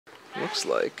looks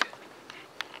like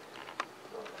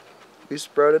we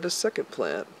sprouted a second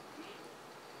plant.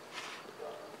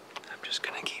 I'm just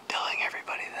gonna keep telling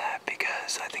everybody that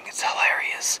because I think it's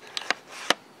hilarious.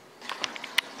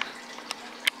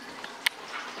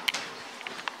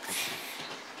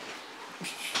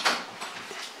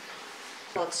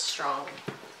 Looks strong.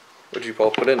 What'd you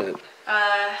all put in it?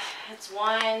 It's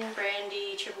wine,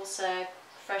 brandy, triple sec,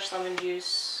 fresh lemon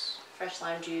juice, fresh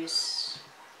lime juice,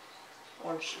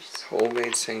 orange juice.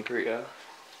 Homemade sangria.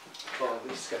 Well,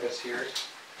 these guys here.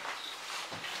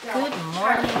 Good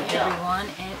morning, everyone,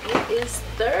 and it is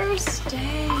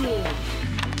Thursday.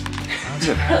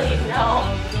 Really? No.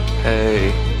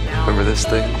 Hey, remember this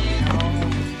thing?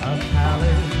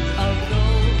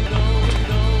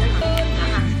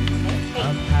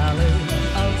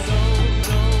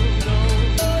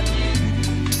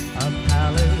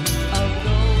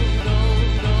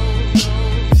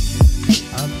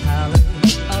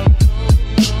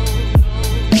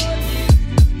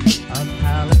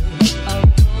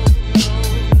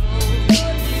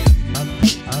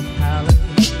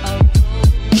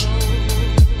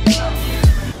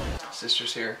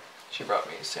 Sister's here. She brought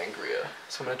me sangria.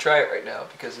 So I'm gonna try it right now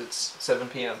because it's 7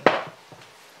 p.m.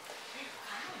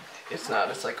 It's not,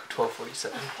 it's like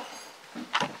 12:47.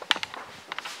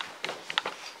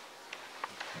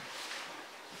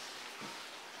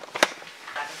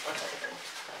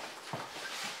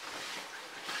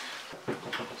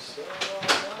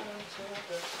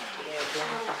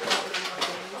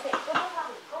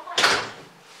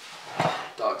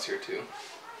 Dog's here too.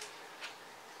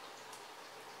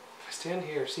 Stand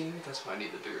here, see? That's why I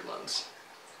need the bigger lens.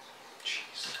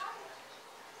 Jeez.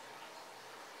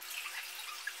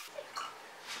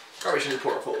 Probably should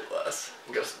pour a full glass.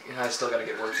 I still gotta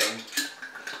get work done.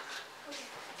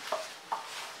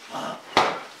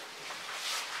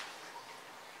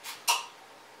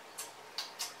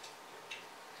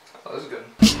 Oh, this is good.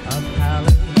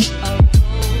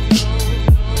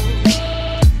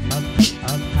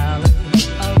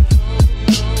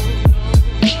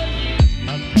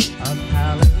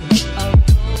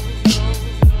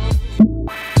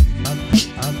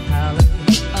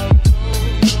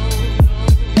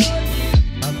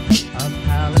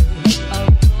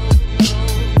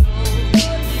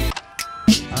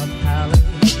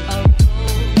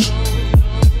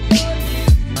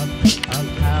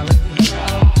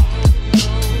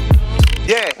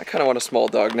 I kind of want a small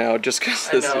dog now, just because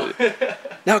this is...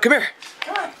 Now, come here!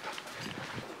 Come on.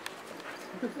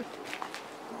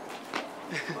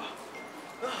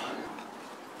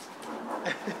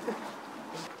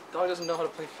 Dog doesn't know how to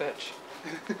play fetch.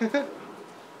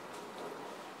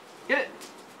 Get it!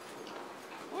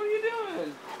 What are you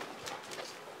doing?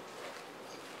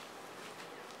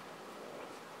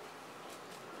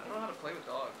 I don't know how to play with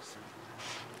dogs.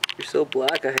 You're so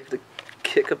black, I have to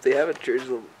kick up the apertures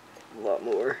a lot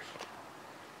more.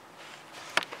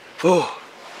 Oh!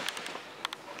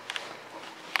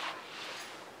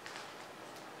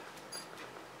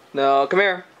 No, come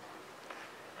here.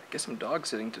 I guess I'm dog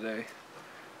sitting today.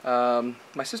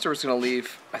 My sister was gonna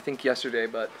leave, I think yesterday,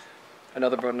 but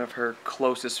another one of her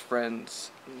closest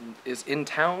friends is in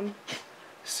town,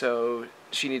 so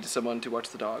she needed someone to watch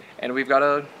the dog. And we've got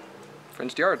a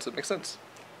fenced yard, so it makes sense.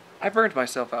 I burned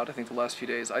myself out, I think, the last few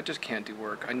days. I just can't do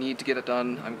work. I need to get it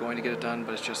done. I'm going to get it done,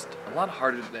 but it's just a lot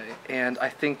harder today. And I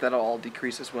think that'll all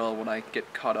decrease as well when I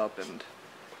get caught up, and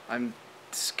I'm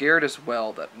scared as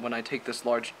well that when I take this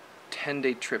large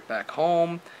 10-day trip back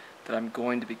home, that I'm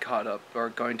going to be caught up, or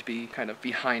going to be kind of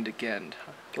behind again.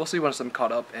 We'll see once I'm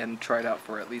caught up and try it out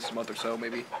for at least a month or so.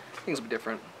 Maybe things will be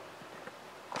different.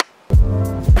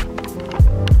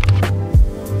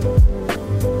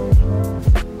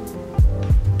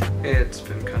 It's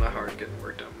been kind of hard getting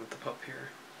work done with the pup here.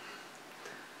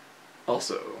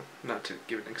 Also, not to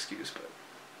give an excuse, but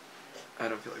I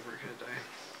don't feel like we're gonna die.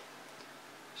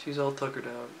 She's all tuckered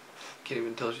out. Can't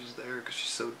even tell she's there because she's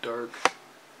so dark.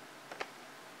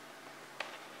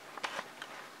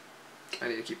 I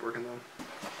need to keep working though.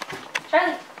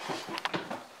 Charlie.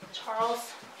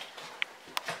 Charles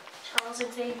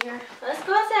and Xavier. Let's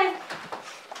go outside.